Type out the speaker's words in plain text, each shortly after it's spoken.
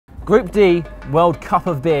Group D, World Cup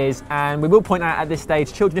of beers, and we will point out at this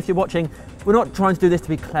stage, children, if you're watching, we're not trying to do this to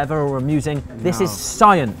be clever or amusing. This is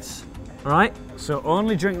science, all right? So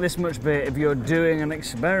only drink this much beer if you're doing an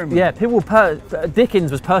experiment. Yeah,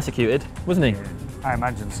 Dickens was persecuted, wasn't he? Yeah, I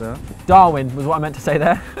imagine so. Darwin was what I meant to say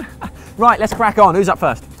there. Right, let's crack on. Who's up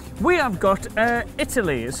first? We have got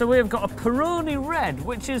Italy, so we have got a Peroni Red,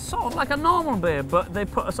 which is sort of like a normal beer, but they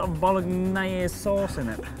put a sort of bolognese sauce in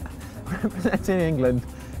it. Representing England,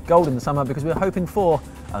 golden summer, because we were hoping for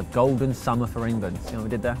a golden summer for England. See what we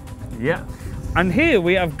did there? Yeah. And here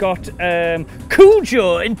we have got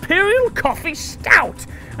Cujo Imperial Coffee Stout,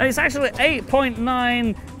 and it's actually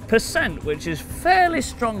 8.9%, which is fairly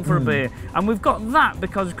strong for a beer. And we've got that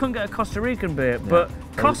because we couldn't get a Costa Rican beer, but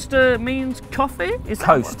Costa means coffee? Is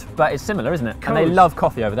Coast, but it's similar, isn't it? Coast. And they love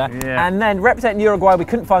coffee over there. Yeah. And then representing Uruguay, we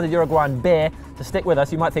couldn't find a Uruguayan beer to stick with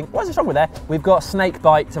us. You might think, what's wrong with there? We've got Snake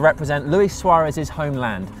Bite to represent Luis Suarez's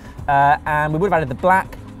homeland. And we would have added the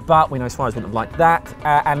black, but we know Suarez wouldn't have liked that.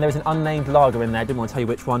 And there's an unnamed lager in there. I didn't want to tell you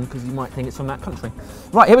which one because you might think it's from that country.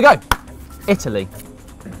 Right, here we go. Italy.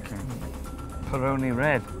 Okay. Peroni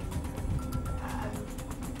Red.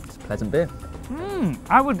 It's a pleasant beer.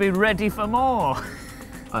 I would be ready for more.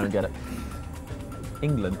 I don't get it.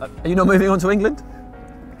 England. Are you not moving on to England?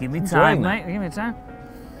 Give me time, mate. Give me time.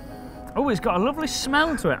 Oh, it's got a lovely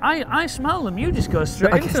smell to it. I smell them. You just go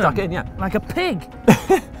straight into them. Stuck in, yeah. Like a pig.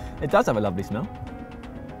 It does have a lovely smell.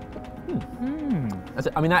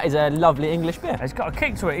 I mean, that is a lovely English beer. It's got a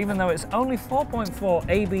kick to it, even though it's only 4.4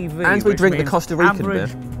 ABV. And we drink the Costa Rican beer.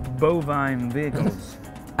 Average bovine vehicles.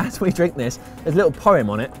 As we drink this, there's a little poem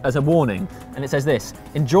on it as a warning, and it says this: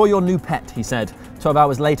 "Enjoy your new pet," he said. 12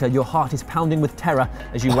 hours later, your heart is pounding with terror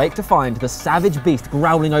as you wake to find the savage beast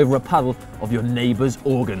growling over a puddle of your neighbour's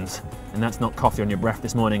organs. And that's not coffee on your breath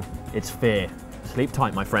this morning, it's fear. Sleep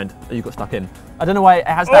tight, my friend. Oh, you got stuck in. I don't know why it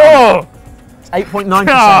has that. It's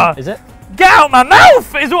 8.9%, is it? Get out my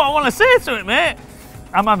mouth is what I want to say to it, mate.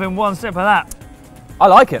 I'm having one sip of that. I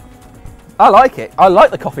like it. I like it. I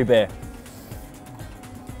like the coffee beer.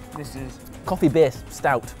 This is coffee beer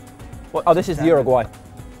stout. What? Oh, this is the Uruguay.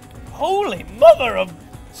 Holy mother of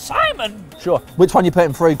Simon! Sure. Which one are you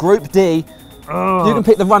putting through? Group D. Oh. You can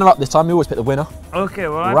pick the runner-up this time. You always pick the winner. Okay,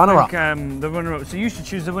 well, I think the runner-up. So you should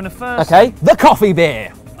choose the winner first. Okay. The coffee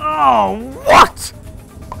beer. Oh, what?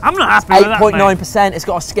 I'm not happy with that, 8.9%. It's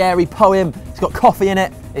got a scary poem. It's got coffee in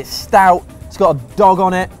it. It's stout. It's got a dog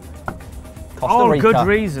on it. Costa Rica. Good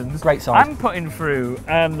reasons. Great side. I'm putting through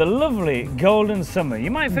the lovely Golden Summer.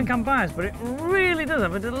 You might think I'm biased, but it really does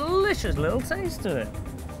have a delicious little taste to it.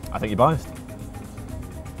 I think you're biased.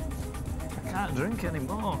 I can't drink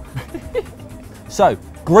anymore. So,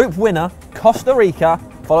 group winner, Costa Rica,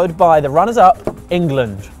 followed by the runners-up,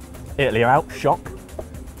 England. Italy are out, shock.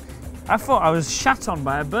 I thought I was shat on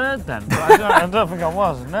by a bird then, but I don't think I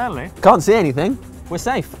was, nearly. Can't see anything, we're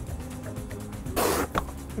safe.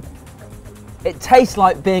 It tastes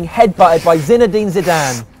like being headbutted by Zinedine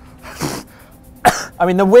Zidane. I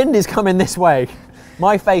mean, the wind is coming this way.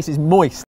 My face is moist.